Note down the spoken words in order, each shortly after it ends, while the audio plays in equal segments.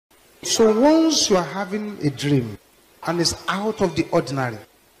So once you are having a dream and it's out of the ordinary,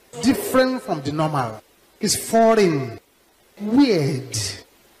 different from the normal, it's foreign, weird,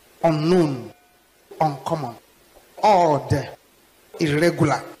 unknown, uncommon, odd,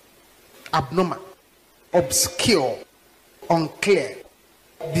 irregular, abnormal, obscure, unclear,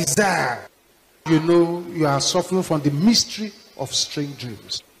 bizarre, you know you are suffering from the mystery of strange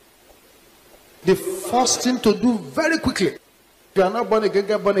dreams. The first thing to do very quickly, if you are not born again,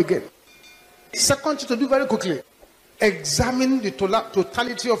 get born again. Second thing to do very quickly, examine the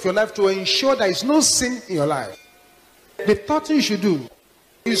totality of your life to ensure there is no sin in your life. The third thing you should do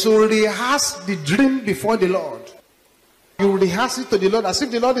is to rehearse the dream before the Lord. You rehearse it to the Lord as if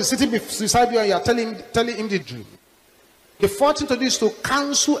the Lord is sitting beside you and you are telling him the dream. The fourth thing to do is to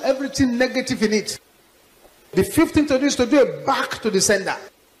cancel everything negative in it. The fifth thing to do is to do a back to the sender.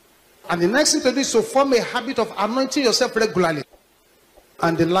 And the next thing to do is to form a habit of anointing yourself regularly.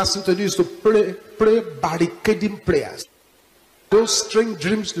 And the last thing to do is to pray barricading prayers. Those strange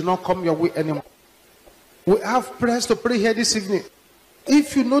dreams do not come your way anymore. We have prayers to pray here this evening.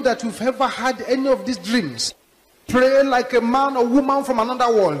 If you know that you've ever had any of these dreams, pray like a man or woman from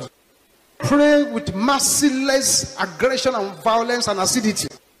another world. Pray with merciless aggression and violence and acidity.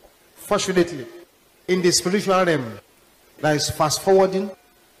 Fortunately, in the spiritual realm, there is fast forwarding,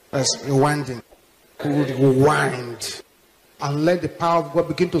 there is rewinding. Rewind and let the power of God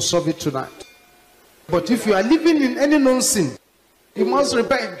begin to solve it tonight. But if you are living in any known sin, you must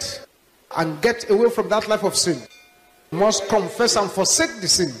repent and get away from that life of sin. You must confess and forsake the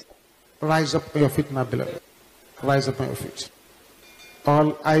sin. Rise up on your feet now, beloved. Rise up on your feet.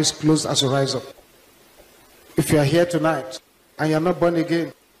 All eyes closed as you rise up. If you are here tonight and you are not born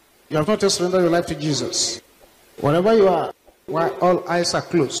again, you have not yet surrendered your life to Jesus. Wherever you are, while all eyes are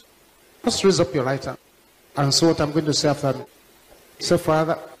closed, just raise up your right hand and say what I'm going to say after me. Say,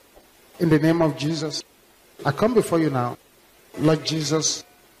 Father, in the name of Jesus, I come before you now. Lord Jesus,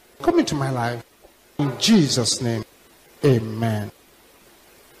 come into my life. In Jesus' name, amen.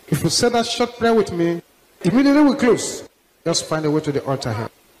 If you say that short prayer with me, immediately we close. Just find a way to the altar here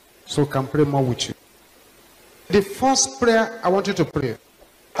so we can pray more with you. The first prayer I want you to pray,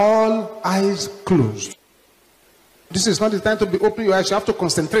 all eyes closed. This is not the time to be opening your eyes. You have to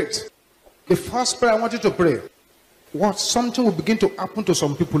concentrate. The first prayer I want you to pray, something will begin to happen to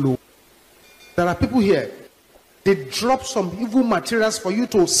some people who, there are people here, they drop some evil materials for you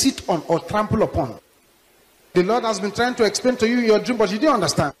to sit on or trample upon. The Lord has been trying to explain to you in your dream, but you didn't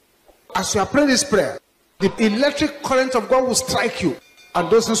understand. As you are praying this prayer, the electric current of God will strike you, and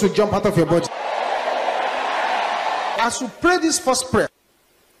those things will jump out of your body. As you pray this first prayer,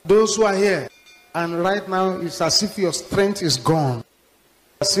 those who are here, and right now it's as if your strength is gone,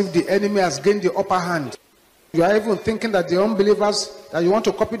 as if the enemy has gained the upper hand. You are even thinking that the unbelievers, that you want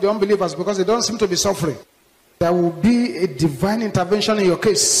to copy the unbelievers because they don't seem to be suffering. There will be a divine intervention in your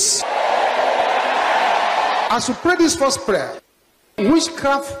case. As you pray this first prayer,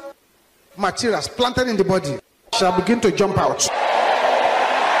 witchcraft materials planted in the body shall begin to jump out,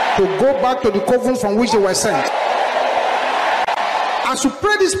 to go back to the coven from which they were sent. As you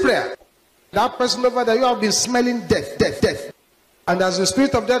pray this prayer, that person over there, you have been smelling death. And there's the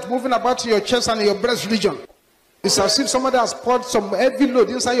spirit of death moving about in your chest and in your breast region. It's as if somebody has poured some heavy load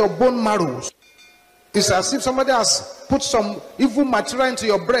inside your bone marrow. It's as if somebody has put some evil material into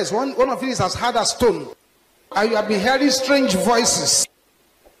your breast. One of it is as hard as stone. And you have been hearing strange voices.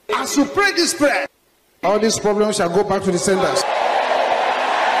 As you pray this prayer, all these problems shall go back to the senders.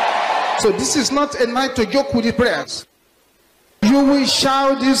 So this is not a night to joke with the prayers. You will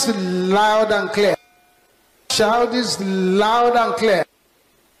shout this loud and clear. Shout this loud and clear.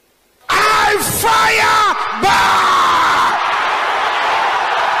 I fire back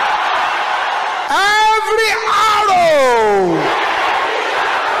every arrow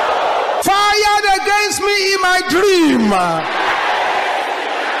fired against me in my dream.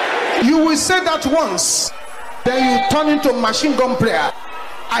 You will say that once, then you turn into machine gun prayer.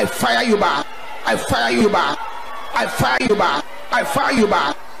 I fire you back. I fire you back. I fire you back. I fire you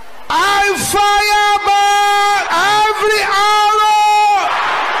back. I fire back every arrow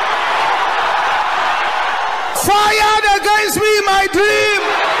fired against me in my dream.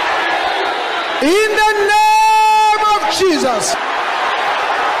 In the name of Jesus.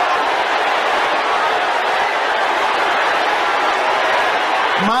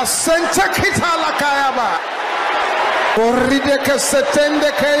 Masenta kita lakayaba. Orideke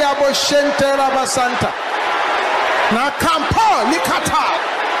setende kayabo shentera basanta. Na kampo likata.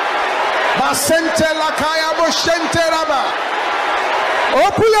 Basente lakayabo shentera ba.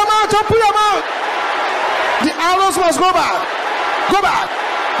 Open your mouth, open your mouth. The arrows must go back. Go back.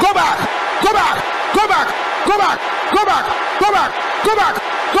 Go back. Go back. Go back. Go back. Go back. Go back. Go back.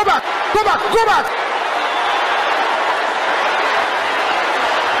 Go back. Go back. Go back.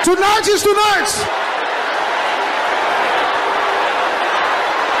 Tonight is tonight.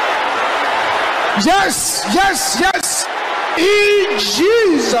 Yes, yes, yes. In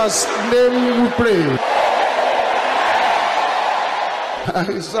Jesus' name we pray.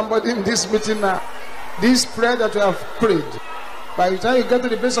 Somebody in this meeting now, this prayer that you have prayed, by the time you get to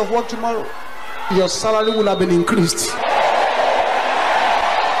the place of work tomorrow, your salary will have been increased.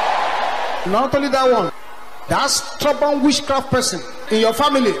 Not only that one, that stubborn witchcraft person in your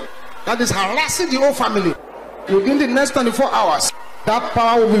family that is harassing the whole family, within the next 24 hours, that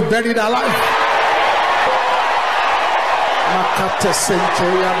power will be buried alive.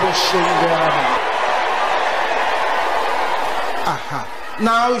 Aha.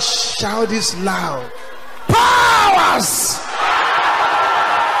 Now shout this loud. Powers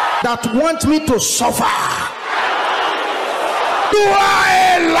that want me to suffer, you are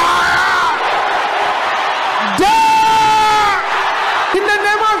a liar. Die in the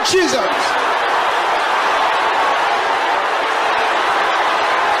name of Jesus.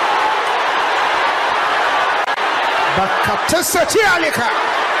 Bakateseti alika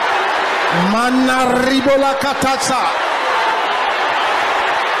manaribola katasa.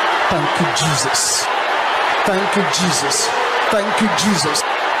 Thank you, Jesus. Thank you, Jesus. Thank you, Jesus.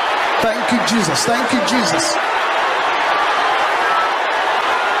 Thank you, Jesus. Thank you, Jesus.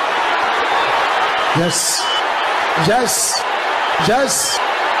 Yes. Yes. Yes.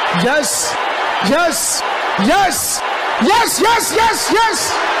 Yes. Yes. Yes. Yes. Yes. Yes. Yes.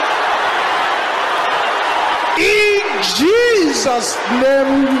 In Jesus'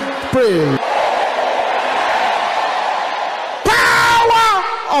 name we pray.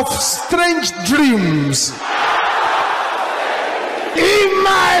 Of strange dreams in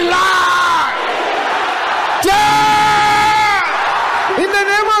my life, in the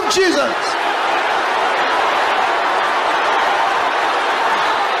name of Jesus.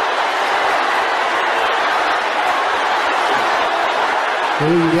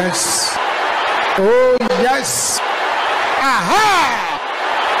 Oh yes, oh yes.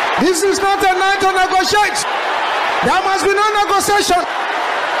 Aha! This is not a night to negotiate. There must be no negotiation.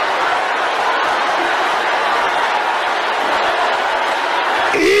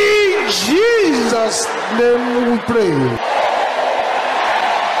 In Jesus' name we pray.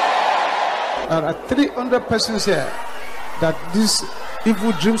 There are 300 persons here that these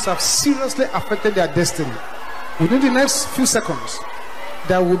evil dreams have seriously affected their destiny. Within the next few seconds,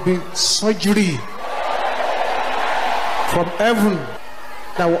 there will be surgery from heaven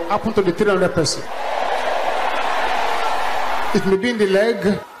that will happen to the 300 persons. It may be in the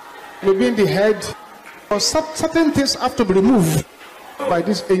leg, maybe in the head, or certain things have to be removed by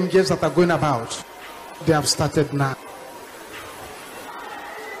these angels that are going about. They have started now.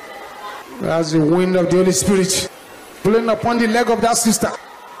 As the wind of the Holy Spirit blowing upon the leg of that sister.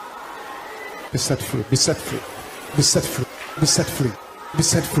 Be set free, be set free, be set free, be set free, be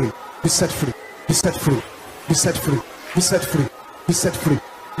set free, be set free, be set free, be set free, be set free, be set free,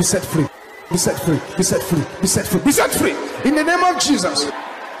 be set free, be set free, be set free, be set free, be set free, in the name of Jesus.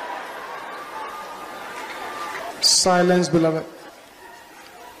 Silence, beloved.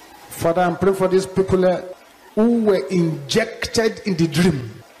 Father, I'm praying for these people who were injected in the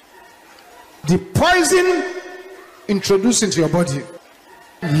dream. The poison introduced into your body.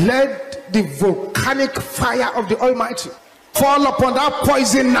 Let the volcanic fire of the Almighty fall upon that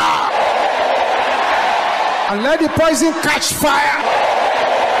poison now. And let the poison catch fire.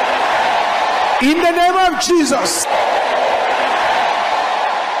 In the name of Jesus.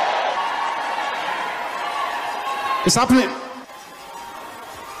 It's happening.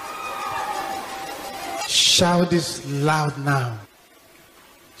 Shout this loud now.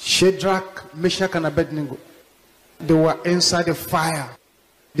 Shadrach, Meshach, and Abednego, they were inside the fire.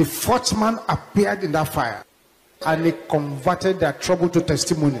 The fourth man appeared in that fire, and he converted their trouble to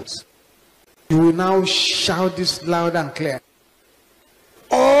testimonies. You will now shout this loud and clear.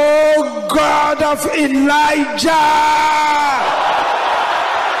 Oh God of Elijah,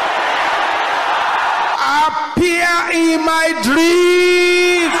 appear in my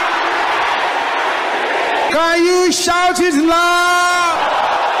dream. Can you shout it loud?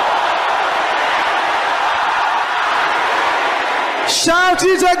 Shout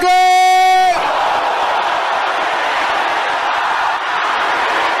it again.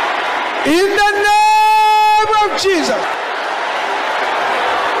 In the name of Jesus.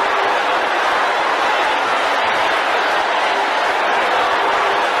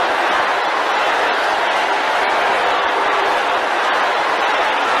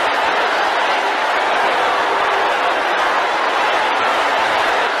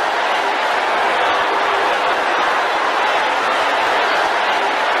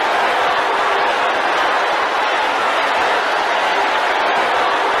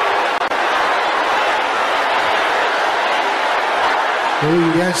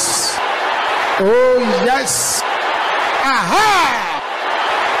 Oh, yes. Oh, yes.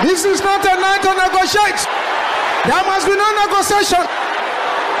 Aha! This is not a night to negotiate. There must be no negotiation.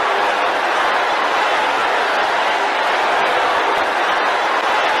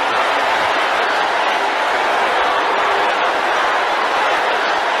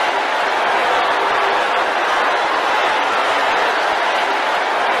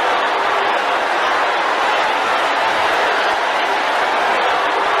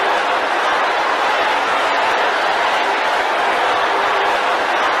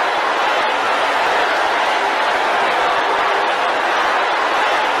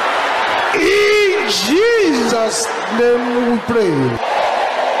 Jesus' name we pray.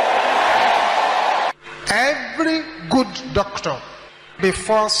 Every good doctor,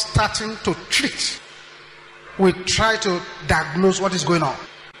 before starting to treat, we try to diagnose what is going on.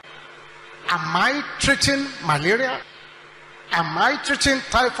 Am I treating malaria? Am I treating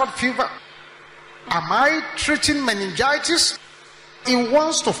typhoid fever? Am I treating meningitis? He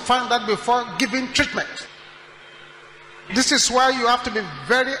wants to find that before giving treatment. This is why you have to be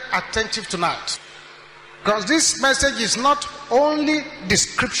very attentive tonight. Because this message is not only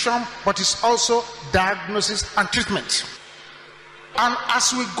description, but it's also diagnosis and treatment. And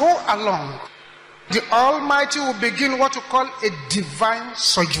as we go along, the Almighty will begin what we call a divine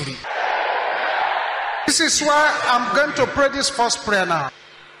surgery. This is why I'm going to pray this first prayer now.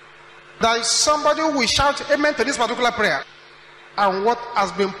 There is somebody who will shout amen to this particular prayer, and what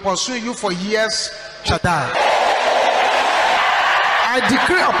has been pursuing you for years shall die. I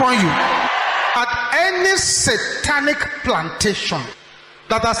decree upon you, at any satanic plantation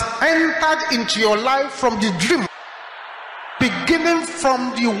that has entered into your life from the dream, beginning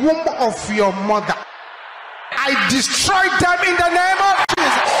from the womb of your mother, I destroy them in the name of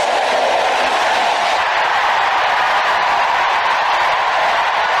Jesus.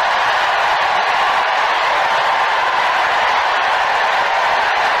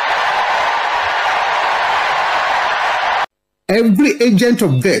 Every agent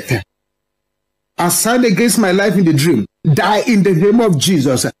of death assigned against my life in the dream, die in the name of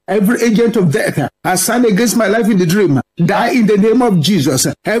Jesus. Every agent of death assigned against my life in the dream, die in the name of Jesus.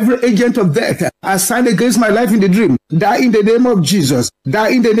 Every agent of death assigned against my life in the dream, die in the name of Jesus. Die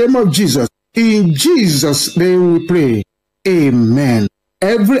in the name of Jesus. In Jesus' name we pray. Amen.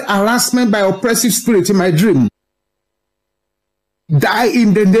 Every harassment by oppressive spirit in my dream, die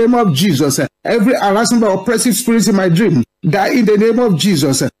in the name of Jesus. Every harassment by oppressive spirits in my dream, die in the name of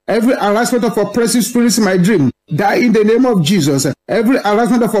Jesus. Every harassment of oppressive spirits in my dream, die in the name of Jesus. Every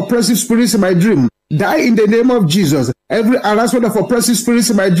harassment of oppressive spirits in my dream, die in the name of Jesus. Every harassment of oppressive spirits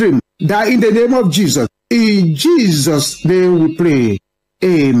in my dream, die in the name of Jesus. In Jesus' name we pray.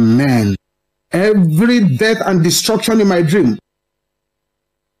 Amen. Every death and destruction in my dream,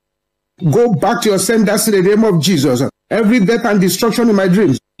 go back to your senders in the name of Jesus. Every death and destruction in my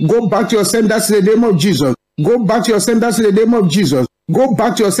dreams, go back to your senders in the name of Jesus. Go back to your senders in the name of Jesus. Go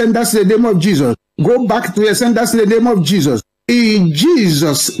back to your senders in the name of Jesus. Go back to your senders in the name of Jesus. In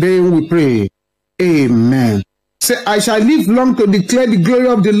Jesus' name we pray. Amen. Say, I shall live long to declare the glory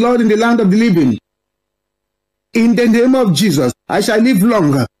of the Lord in the land of the living. In the name of Jesus, I shall live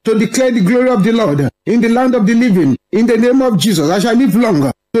longer to declare the glory of the Lord in the land of the living. In the name of Jesus, I shall live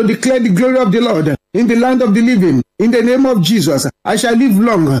longer to declare the glory of the Lord in the land of the living. In the name of Jesus, I shall live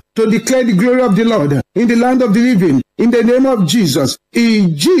longer to declare the glory of the Lord in the land of the living. In the name of Jesus,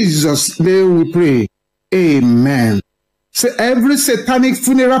 in Jesus' name we pray. Amen. Say, every satanic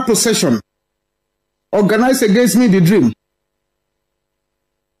funeral procession organized against me in the dream,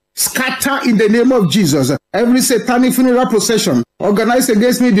 scatter in the name of Jesus. Every satanic funeral procession organized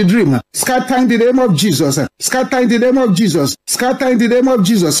against me in the dream, scatter in the name of Jesus. Scatter in the name of Jesus. Scatter in the name of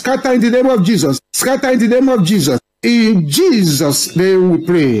Jesus. Scatter in the name of Jesus. Scatter in the name of Jesus. In Jesus' name we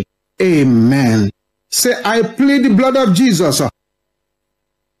pray. Amen. Say, I plead the blood of Jesus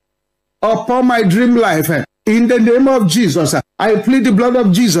upon my dream life. In the name of Jesus, I plead the blood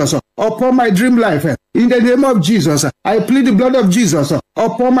of Jesus upon my dream life. In the name of Jesus, I plead the blood of Jesus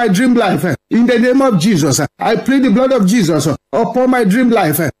upon my dream life. In the name of Jesus, I plead the blood of Jesus upon my dream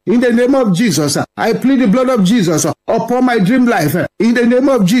life. In the name of Jesus, I plead the blood of Jesus upon my dream life. In the name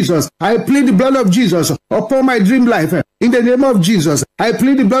of Jesus, I plead the blood of Jesus upon my dream life. In the name of Jesus, I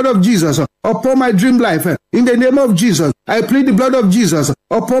plead the blood of Jesus upon my dream life. In the name of Jesus, I plead the blood of Jesus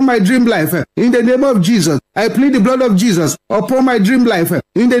upon my dream life. In the name of Jesus, I plead the blood of Jesus upon my dream life.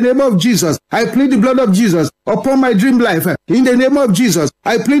 In the name of Jesus, I plead the blood of Jesus upon my dream life. In the name of Jesus,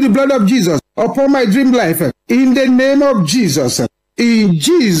 I plead the blood of Jesus upon my dream life. In the name of Jesus. In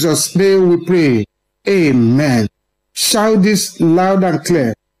Jesus' name we pray. Amen. Shout this loud and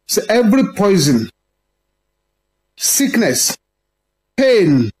clear. Say, every poison, sickness,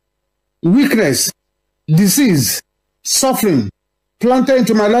 pain, weakness, disease, suffering, planted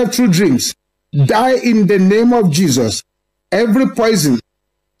into my life through dreams, die in the name of Jesus. Every poison,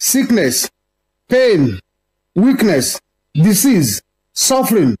 sickness, pain, weakness, disease,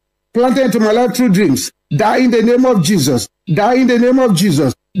 suffering, planted into my life through dreams, die in the name of Jesus. Die in the name of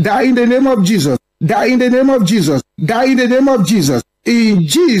Jesus. Die in the name of Jesus. Die in the name of Jesus. Die in the name of Jesus. In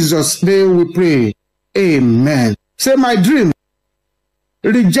Jesus' name we pray. Amen. Say, my dream,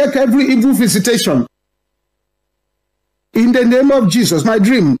 reject every evil visitation. In the name of Jesus, my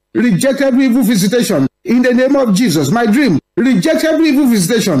dream, reject every evil visitation. In the name of Jesus, my dream, reject every evil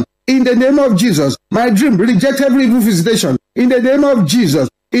visitation. In the name of Jesus, my dream, reject every evil visitation. In the name of Jesus,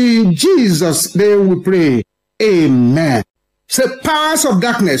 in Jesus' name we pray. Amen. Say, powers of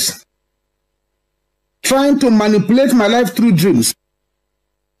darkness trying to manipulate my life through dreams,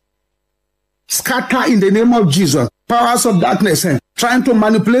 scatter in the name of Jesus. Powers of darkness trying to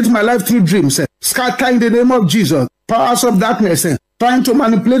manipulate my life through dreams, scatter in the name of Jesus. Powers of darkness trying to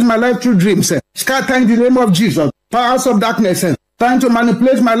manipulate my life through dreams, scatter in the name of Jesus. Powers of darkness trying to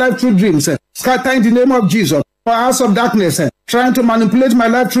manipulate my life through dreams, scatter in the name of Jesus. Powers of darkness trying to manipulate my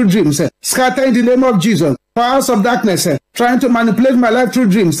life through dreams, scatter in the name of Jesus. Powers of darkness trying to manipulate my life through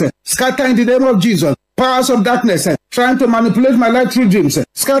dreams, scatter in the name of Jesus. Powers of darkness trying to manipulate my life through dreams,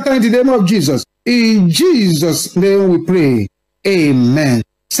 scatter in the name of Jesus. In Jesus' name we pray. Amen.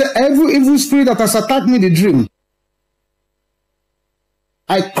 Say, every evil spirit that has attacked me in the dream,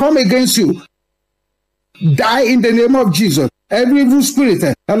 I come against you. Die in the name of Jesus. Every evil spirit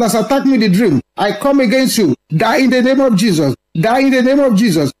that has attacked me in the dream, I come against you. Die in the name of Jesus. Die in the name of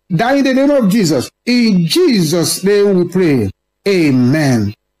Jesus. Die in the name of Jesus. In Jesus' name we pray.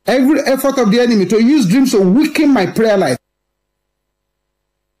 Amen. Every effort of the enemy to use dreams to weaken my prayer life,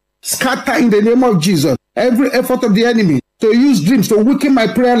 scatter in the name of Jesus. Every effort of the enemy to use dreams to weaken my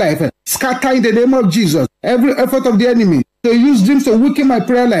prayer life, scatter in the name of Jesus. Every effort of the enemy to use dreams to weaken my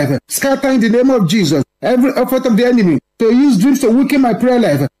prayer life, scatter in the name of Jesus. Every effort of the enemy to use dreams to weaken my prayer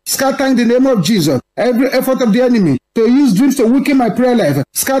life, scatter in the name of Jesus. Every effort of the enemy to use dreams to weaken my prayer life,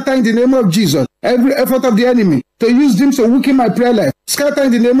 scatter in the name of Jesus. Every effort of the enemy to use dreams to weaken my prayer life, scatter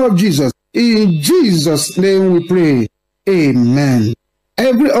in the name of Jesus. In Jesus' name we pray. Amen.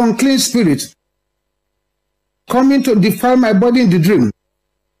 Every unclean spirit coming to defile my body in the dream,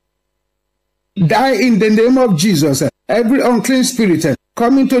 die in the name of Jesus. Every unclean spirit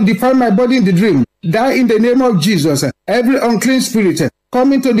coming to defile my body in the dream, die in the name of Jesus. Every unclean spirit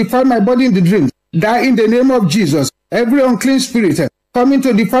coming to defile my body in the dream, die in the name of Jesus. Every unclean spirit coming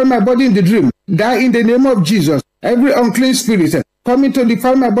to defile my body in the dream, die in the name of Jesus. Every unclean spirit coming to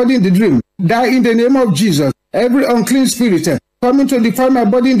defile my body in the dream, die in the name of Jesus. Every unclean spirit coming to defile my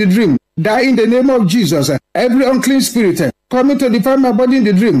body in the dream, die in the name of Jesus. Every unclean spirit coming to defile my body in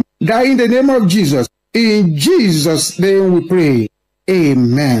the dream, die in the name of Jesus. In Jesus' name we pray.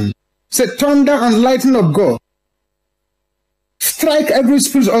 Amen. Say, thunder and lightning of God, strike every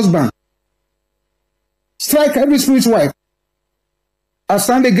spirit's husband, strike every spirit's wife. I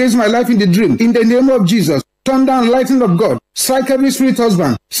stand against my life in the dream. In the name of Jesus, thunder and lightning of God, strike every spirit's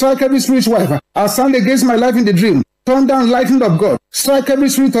husband, strike every spirit's wife. I stand against my life in the dream. Thunder and lightning of God, strike every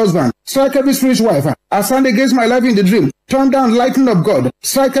spirit husband, strike every spirit wife. I stand against my life in the dream. Thunder and lightning of God,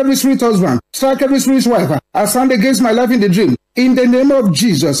 strike every spirit husband, strike every spirit wife. I stand against my life in the dream. In the name of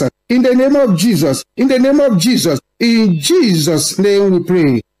Jesus, in the name of Jesus, in the name of Jesus, in Jesus' name we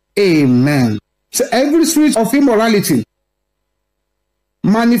pray. Amen. So every spirit of immorality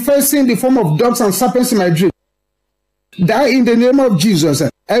manifesting in the form of dogs and serpents in my dream, die in the name of Jesus.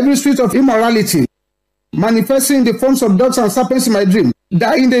 Every spirit of immorality manifesting in the forms of dogs and serpents in my dream,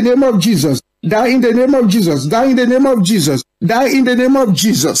 die in the name of Jesus. Die in the name of Jesus. Die in the name of Jesus. Die in the name of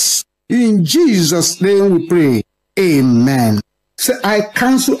Jesus. In Jesus' name we pray. Amen. Say, I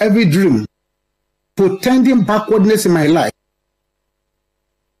cancel every dream portending backwardness in my life.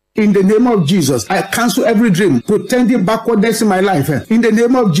 In the name of Jesus, I cancel every dream portending backwardness in my life. In the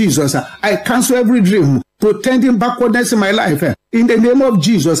name of Jesus, I cancel every dream portending backwardness in my life. In the name of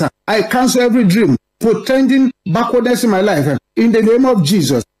Jesus, I cancel every dream portending backwardness in my life. In the name of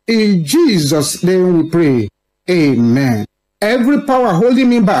Jesus. In Jesus' name we pray. Amen. Every power holding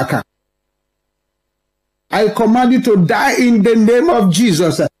me back, I command you to die in the name of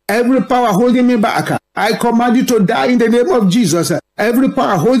Jesus. Every power holding me back, I command you to die in the name of Jesus. Every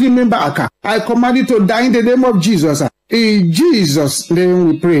power holding me back, I command you to die in the name of Jesus. In Jesus' name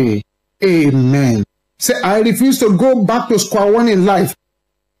we pray. Amen. Say, I refuse to go back to square one in life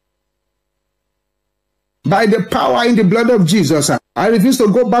by the power in the blood of Jesus. I refuse to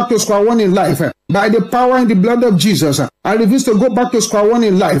go back to square one in life. By the power in the blood of Jesus. I refuse to go back to square one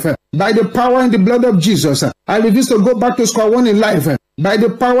in life. By the power in the blood of Jesus. I refuse to go back to square one in life. By the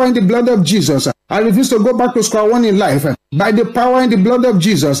power in the blood of Jesus. I refuse to go back to square one in life. By the power in the blood of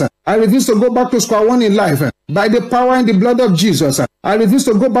Jesus. I refuse to go back to square one in life. By the power in the blood of Jesus. I refuse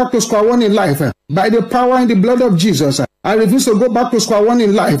to go back to square one in life. By the power in the blood of Jesus. I refuse to go back to square one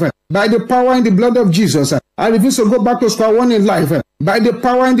in life. By the power in the blood of Jesus. I refuse to go back to square one in life. By the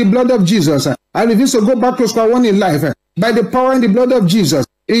power in the blood of Jesus. I refuse to go back to square one in life. By the power in the blood of Jesus.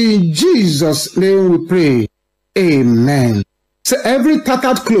 In Jesus' name we pray. Amen. So every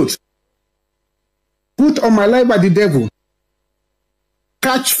tattered cloth put on my life by the devil,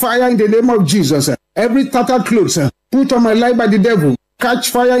 catch fire in the name of Jesus. Every tattered clothes put on my life by the devil, catch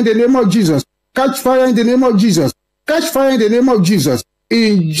fire in the name of Jesus. Catch fire in the name of Jesus. Catch fire in the name of Jesus.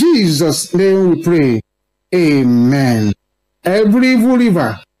 In Jesus' name we pray. Amen. Every evil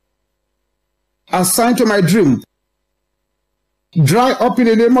river assigned to my dream, dry up in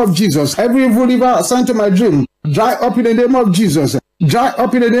the name of Jesus. Every evil river assigned to my dream, dry up in the name of Jesus. Dry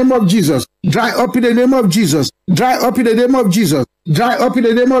up in the name of Jesus. Dry up in the name of Jesus. Dry up in the name of Jesus. Dry up in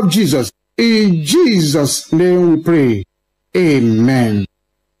the name of Jesus. In Jesus' name we pray. Amen.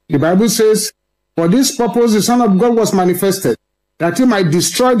 The Bible says, for this purpose the Son of God was manifested, that he might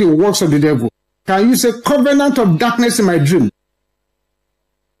destroy the works of the devil. Can you say, covenant of darkness in my dream,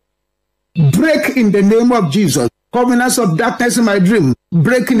 break in the name of Jesus. Covenants of darkness in my dream,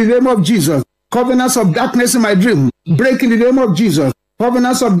 break in the name of Jesus. Covenants of darkness in my dream, break in the name of Jesus.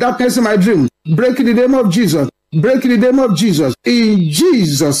 Covenants of darkness in my dream, break in the name of Jesus. Break in the name of Jesus. In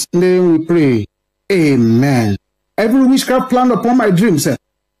Jesus' name we pray. Amen. Every witchcraft plan upon my dreams,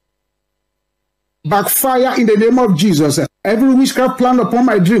 backfire in the name of Jesus. Every witchcraft plan upon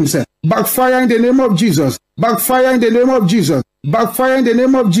my dreams, backfire in the name of Jesus. Backfire in the name of Jesus. Backfire in the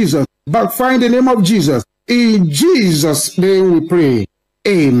name of Jesus. Backfire in the name of Jesus. In Jesus' name we pray.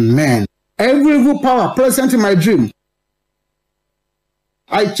 Amen. Every evil power present in my dream,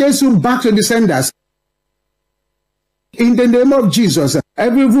 I chase you back to the senders. In the name of Jesus.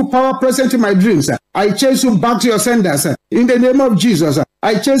 Every evil power present in my dreams, I chase you back to your senders. In the name of Jesus.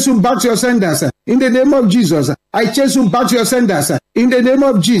 I chase you back to your senders. In the name of Jesus. I chase you back to your senders. In the name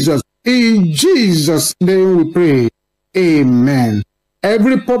of Jesus. In Jesus' name we pray. Amen.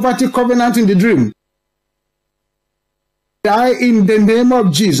 Every poverty covenant in the dream, die in the name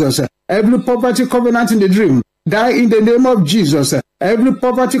of Jesus. Every poverty covenant in the dream, die in the name of Jesus. Every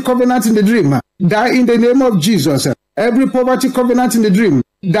poverty covenant in the dream, die in the name of Jesus. Every poverty covenant in the dream,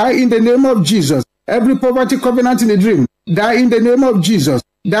 die in the name of Jesus. Every poverty covenant in the dream, die in the name of Jesus.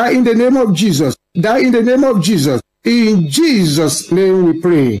 Die in the name of Jesus. Die in the name of Jesus. In Jesus' name we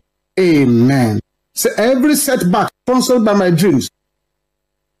pray. Amen. So every setback sponsored by my dreams,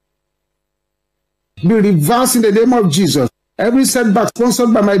 be reversed in the name of Jesus. Every setback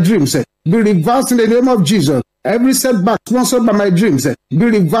sponsored by my dreams, be reversed in the name of Jesus. Every setback sponsored by my dreams, be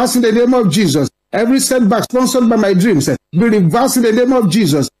reversed in the name of Jesus. Every setback sponsored by my dreams, be reversed in the name of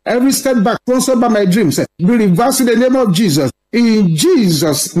Jesus. Every setback sponsored by my dreams, be reversed in the name of Jesus. In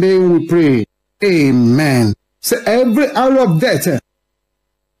Jesus' name we pray. Amen. So every arrow of death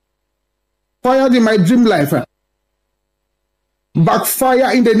fired in my dream life,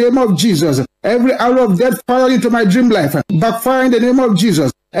 backfire in the name of Jesus. Every arrow of death fired into my dream life, backfire in the name of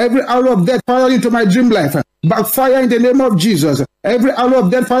Jesus. Every arrow of death fired into my dream life, backfire in the name of Jesus. Every arrow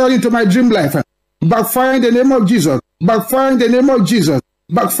of death fired into my dream life, backfire in the name of Jesus. Backfire in the name of Jesus.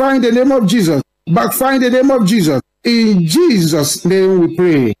 Backfire in the name of Jesus. Backfire in the name of Jesus. In Jesus' name we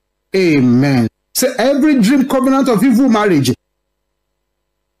pray. Amen. So every dream covenant of evil marriage,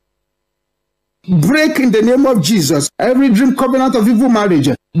 break in the name of Jesus. Every dream covenant of evil marriage,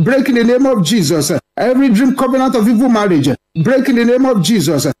 break in the name of Jesus. Every dream covenant of evil marriage, break in the name of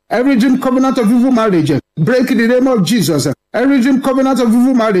Jesus. Every dream covenant of evil marriage, break in the name of Jesus. Every dream covenant of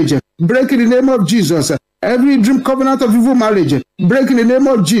evil marriage, break in the name of Jesus. Every dream covenant of evil marriage, break in the name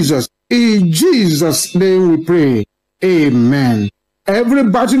of Jesus. In Jesus' name we pray. Amen. Every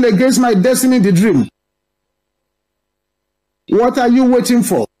battle against my destiny in the dream, what are you waiting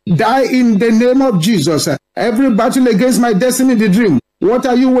for? Die in the name of Jesus. Every battle against my destiny in the dream, what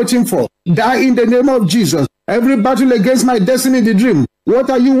are you waiting for? Die in the name of Jesus. Every battle against my destiny in the dream, what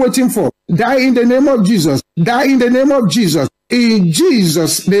are you waiting for? Die in the name of Jesus. Die in the name of Jesus. In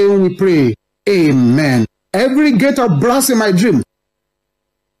Jesus' name we pray. Amen. Every gate of brass in my dream,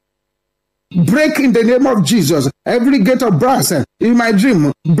 break in the name of Jesus. Every gate of brass in my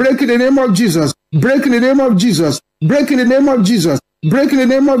dream, break in the name of Jesus. Break in the name of Jesus. Break in the name of Jesus. Break in the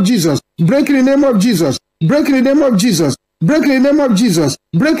name of Jesus. Break in the name of Jesus. Break in the name of Jesus. Break in the name of Jesus.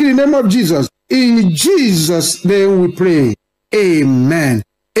 Break in the name of Jesus. In Jesus' name we pray. Amen.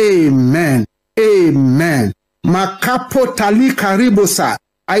 Amen. Amen. Makapo tali karibosa.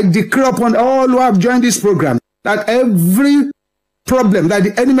 I declare upon all who have joined this program that every problem that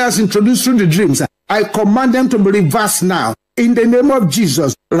the enemy has introduced through the dreams, I command them to be reversed now. In the name of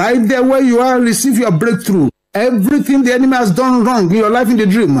Jesus, right there where you are, receive your breakthrough. Everything the enemy has done wrong in your life in the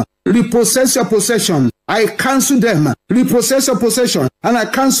dream, repossess your possession. I cancel them. Repossess your possession. And I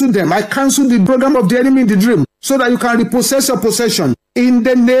cancel them. I cancel the program of the enemy in the dream so that you can repossess your possession. In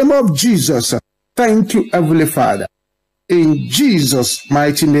the name of Jesus. Thank you, Heavenly Father. In Jesus'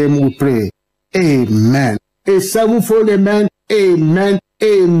 mighty name we pray. Amen. A sevenfold amen. Amen.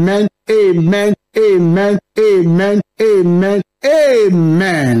 Amen. Amen. Amen. Amen. Amen.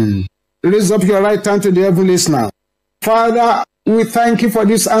 Amen. Raise up your right hand to the heavens now. Father, we thank you for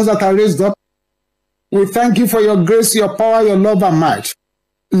these hands that are raised up. We thank you for your grace, your power, your love and might.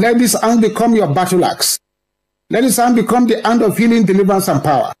 Let this hand become your battle axe. Let this hand become the hand of healing, deliverance, and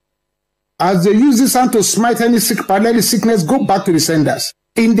power. As they use this hand to smite any sick part, let the sickness go back to the senders.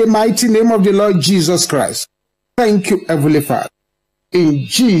 In the mighty name of the Lord Jesus Christ. Thank you, Heavenly Father. In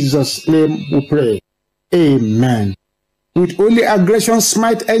Jesus' name we pray. Amen. With only aggression,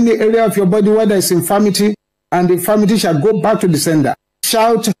 smite any area of your body where there is infirmity, and the infirmity shall go back to the sender.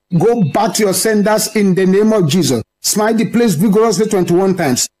 Shout, go back to your senders in the name of Jesus. Smite the place vigorously 21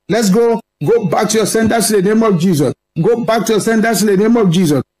 times. Let's go. Go back to your senders in the name of Jesus. Go back to your senders in the name of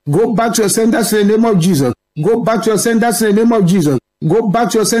Jesus. Go back to your senders in the name of Jesus. Go back to your senders in the name of Jesus. Go back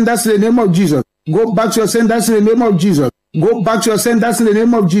to your senders in the name of Jesus. Go back to your senders in the name of Jesus. Go back to your senders in the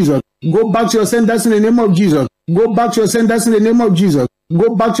name of Jesus. Go back to your senders in the name of Jesus. Go back to your senders in the name of Jesus.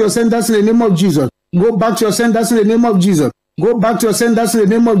 Go back to your senders in the name of Jesus. Go back to your senders in the name of Jesus. Go back to your senders in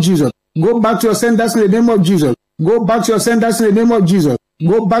the name of Jesus. Go back to your senders in the name of Jesus. Go back to your senders in the name of Jesus.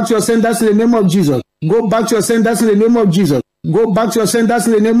 Go back to your senders in the name of Jesus. Go back to your senders in the name of Jesus. Go back to your senders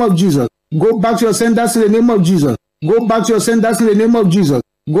in the name of Jesus. Go back to your senders in the name of Jesus. Go back to your senders in the name of Jesus.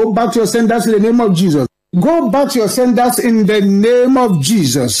 Go back to your senders in the name of Jesus. Go back to your senders in the name of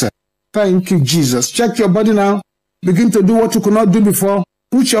Jesus. Thank you, Jesus. Check your body now. Begin to do what you could not do before.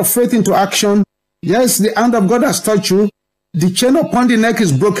 Put your faith into action. Yes, the hand of God has touched you. The chain upon the neck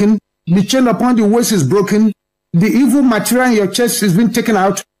is broken. The chain upon the waist is broken. The evil material in your chest has been taken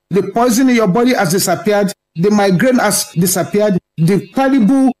out. The poison in your body has disappeared. The migraine has disappeared. The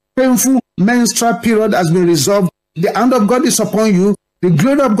terrible, painful menstrual period has been resolved. The hand of God is upon you. The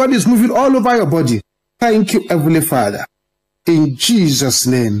glory of God is moving all over your body. Thank you, Heavenly Father. In Jesus'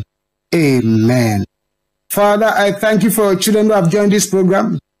 name, amen. Father, I thank you for your children who have joined this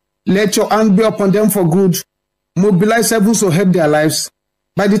program. Let your hand be upon them for good. Mobilize heavens to help their lives.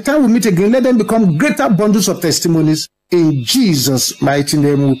 By the time we meet again, let them become greater bundles of testimonies. In Jesus' mighty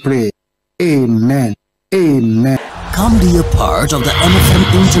name we pray. Amen. Amen. Come be a part of the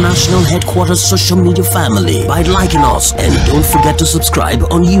MFM International Headquarters social media family by liking us, and don't forget to subscribe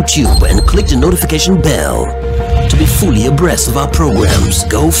on YouTube and click the notification bell. To be fully abreast of our programs,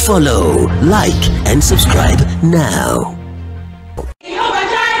 go follow, like, and subscribe now.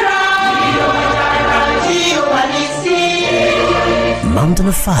 Mountain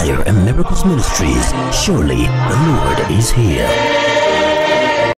of Fire and Miracles Ministries. Surely the Lord is here.